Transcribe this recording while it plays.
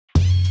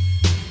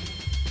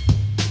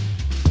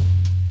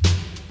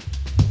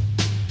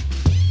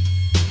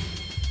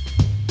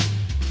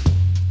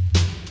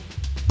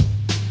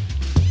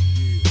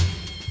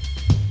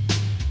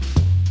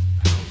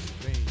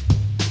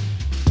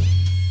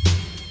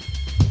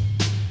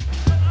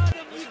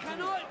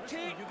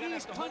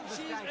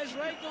as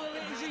regularly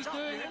as he's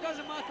doing. It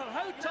doesn't matter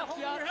how tough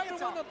you are. Every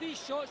one of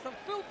these shots, they're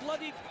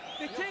full-blooded.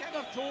 They take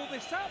their toll, they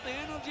sap the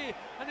energy,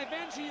 and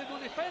eventually you're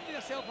going to find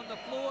yourself on the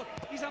floor.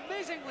 He's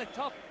amazingly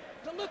tough.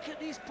 But look at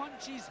these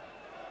punches.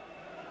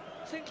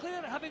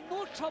 Sinclair having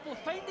no trouble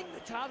finding the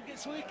target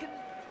so he can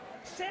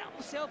set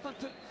himself and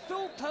put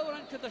full power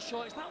into the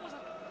shots. That was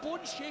a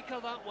bone shaker,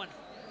 that one.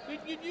 I mean,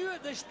 you knew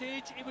at this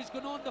stage he was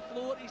going on the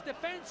floor. His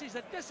defences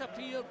had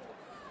disappeared.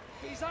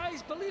 But his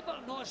eyes, believe it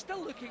or not, are still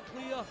looking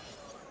clear.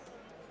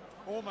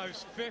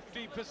 Almost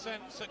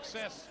 50%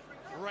 success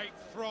rate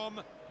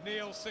from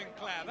Neil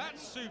Sinclair.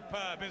 That's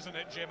superb, isn't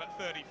it, Jim, at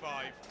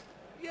 35?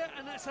 Yeah,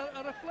 and it's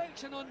a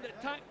reflection on the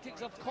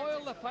tactics of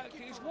Coyle, the fact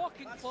that he's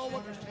walking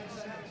forward,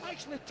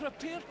 actually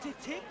prepared to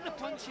take the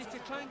punches to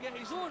try and get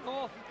his own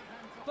off,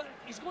 but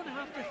he's going to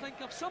have to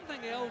think of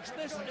something else.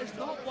 This is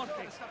not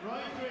working.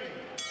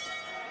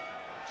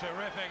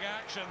 Terrific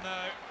action,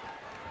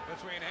 though,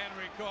 between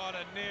Henry Coyle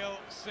and Neil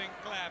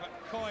Sinclair, but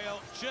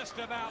Coyle just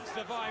about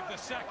survived the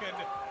second.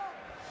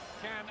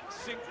 Can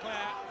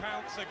Sinclair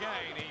pounce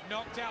again? He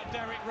knocked out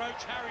Derek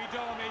Roach, Harry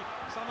Dolmy,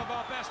 some of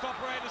our best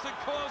operators, and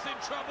Coyle's in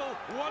trouble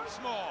once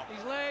more.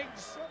 His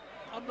legs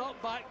are not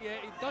back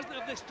yet. He doesn't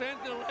have the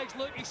strength in the legs.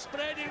 Look, he's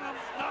spreading them.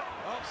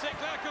 Oh,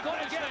 Sinclair could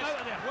finish get him this out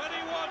of there. when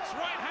he wants.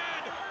 Right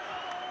hand.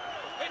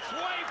 It's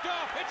waved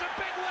off. It's a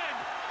big win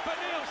for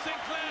Neil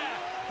Sinclair,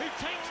 who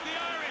takes the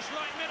Irish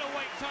light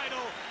middleweight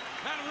title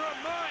and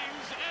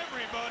reminds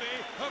everybody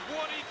of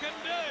what he can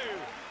do.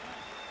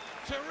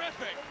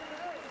 Terrific.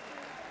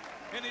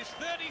 In his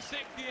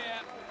 36th year,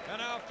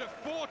 and after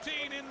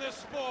 14 in the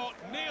sport,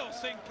 Neil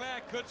Sinclair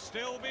could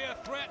still be a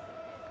threat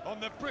on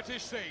the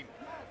British scene.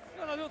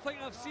 Well, I don't think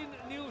I've seen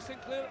Neil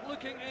Sinclair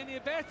looking any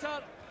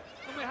better,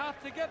 and we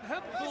have to give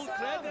him full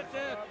credit.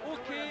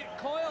 OK,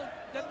 Coyle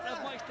didn't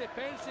have much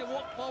defence. He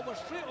walked forward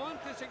straight on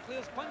to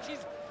Sinclair's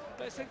punches,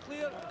 but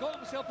Sinclair got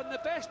himself in the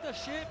best of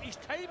shape. His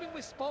timing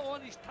was spot on,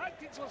 his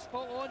tactics were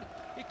spot on.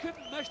 He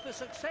couldn't miss the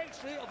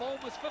success rate of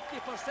almost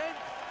 50%.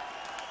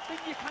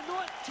 But you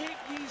cannot take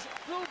these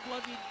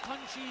full-blooded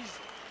punches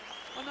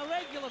on a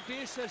regular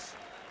basis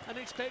and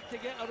expect to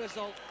get a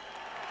result.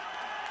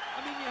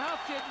 I mean, you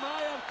have to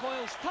admire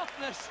Coyle's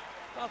toughness,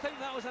 but I think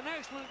that was an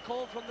excellent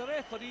call from the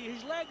referee.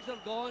 His legs are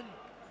gone.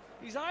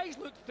 His eyes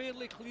looked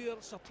fairly clear,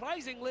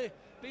 surprisingly,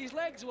 but his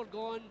legs were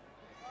gone.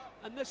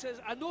 And this is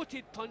a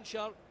noted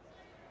puncher.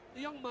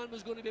 The young man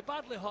was going to be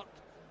badly hurt.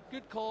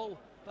 Good call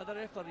by the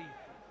referee.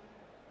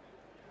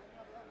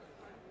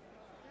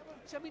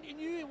 I mean, he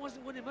knew he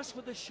wasn't going to miss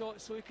with the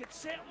shot, so he could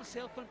set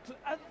himself and put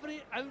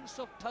every ounce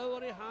of power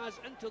he has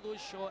into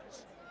those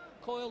shots.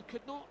 Coyle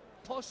could not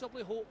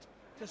possibly hope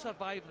to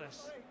survive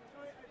this.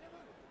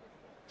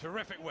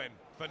 Terrific win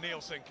for Neil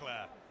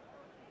Sinclair.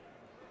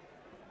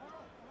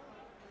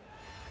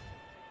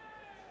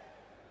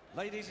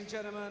 Ladies and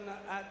gentlemen,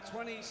 at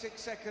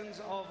 26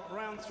 seconds of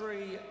round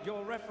 3,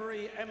 your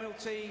referee,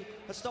 MLT,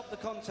 has stopped the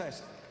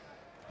contest.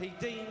 He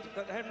deemed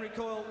that Henry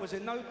Coyle was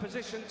in no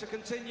position to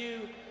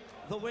continue.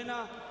 The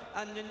winner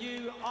and the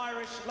new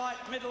Irish light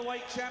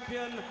middleweight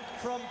champion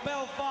from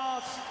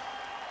Belfast,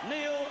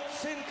 Neil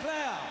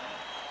Sinclair.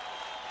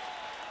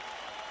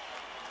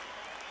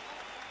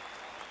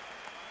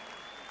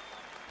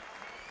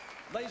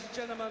 Ladies and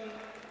gentlemen,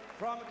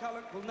 Brian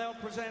McCulloch will now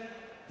present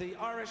the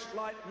Irish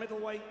light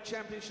middleweight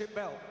championship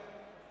belt.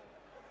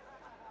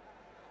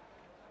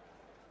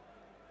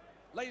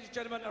 Ladies and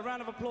gentlemen, a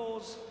round of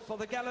applause for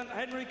the gallant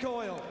Henry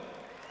Coyle.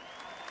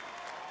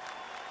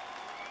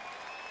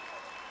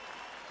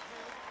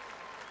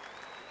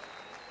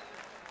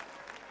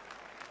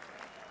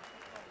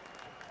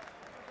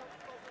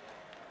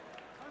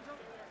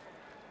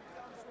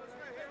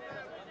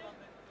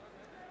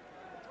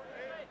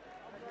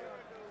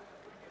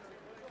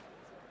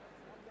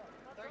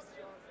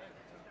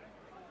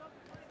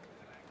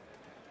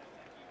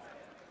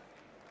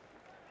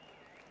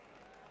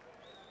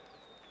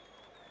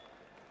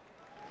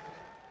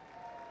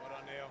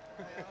 Neil.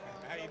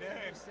 How you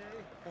doing?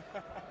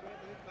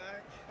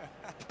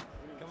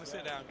 Come and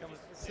sit down. Come and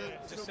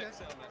just sit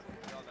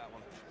on that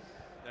one.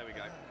 There we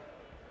go.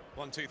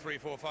 1, 2, 3,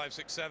 4, 5,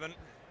 6, 7. Okay,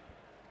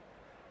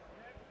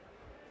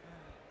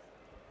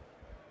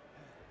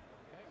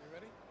 you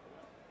ready?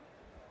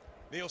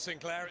 Neil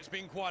Sinclair, it's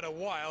been quite a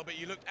while, but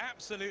you looked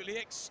absolutely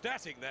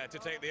ecstatic there to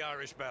take the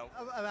Irish belt.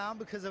 I am,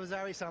 because I was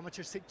Irish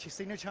amateur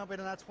senior champion,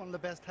 and that's one of the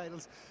best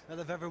titles that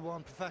I've ever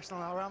won,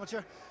 professional or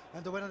amateur.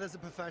 And to win it as a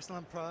professional,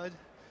 I'm proud,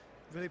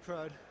 really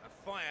proud.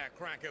 A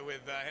firecracker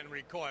with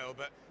Henry Coyle,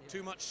 but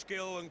too much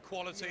skill and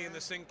quality in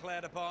the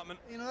Sinclair department.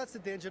 You know, that's the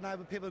danger now,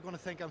 but people are going to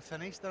think I'm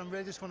finished. And I'm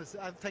really just going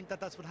to, I think that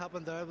that's what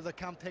happened there with the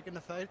camp taking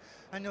the fight.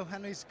 I know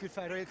Henry's a good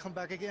fighter, he'll come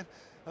back again.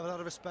 I have a lot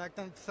of respect,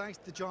 and thanks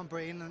to John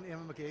Breen and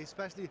Eamon McGee,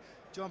 especially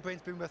John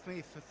Breen's been with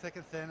me for thick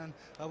and thin, and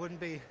I wouldn't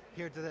be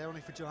here today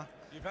only for John.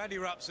 You've had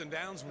your ups and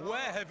downs. Where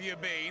have you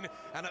been?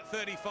 And at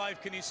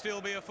 35, can you still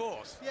be a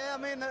force? Yeah, I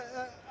mean,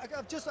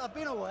 I've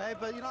been away,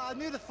 but you know, I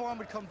knew the form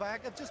would come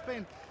back. I've just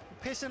been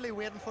patiently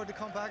waiting for it to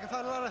come back. I've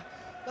had a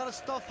lot of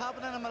stuff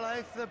happening in my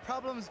life. The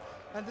problems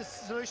and the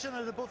solution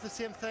are both the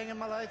same thing in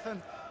my life,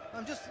 and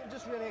I'm just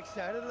really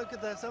excited to look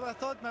at this. I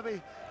thought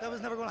maybe that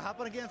was never going to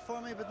happen again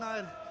for me, but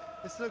now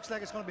it looks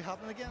like it's going to be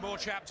happening again. More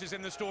chapters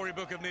in the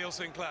storybook of Neil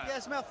Sinclair.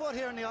 Yes, I fought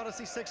here in the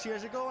Odyssey 6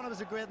 years ago, and it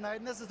was a great night,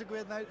 and this is a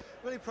great night.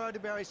 Really proud to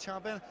be Irish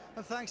champion,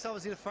 and thanks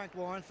obviously to Frank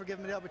Warren for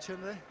giving me the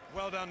opportunity.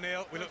 Well done,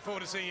 Neil. We look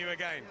forward to seeing you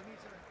again.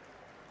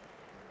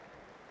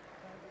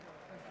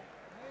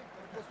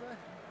 This way?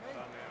 Well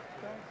done, Neil.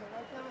 Thanks.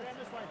 Yeah,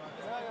 this way.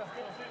 Yeah, yeah.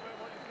 Good to see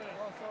what you feel.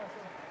 Oh, sorry.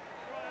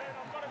 Right,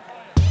 I've got it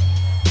for you.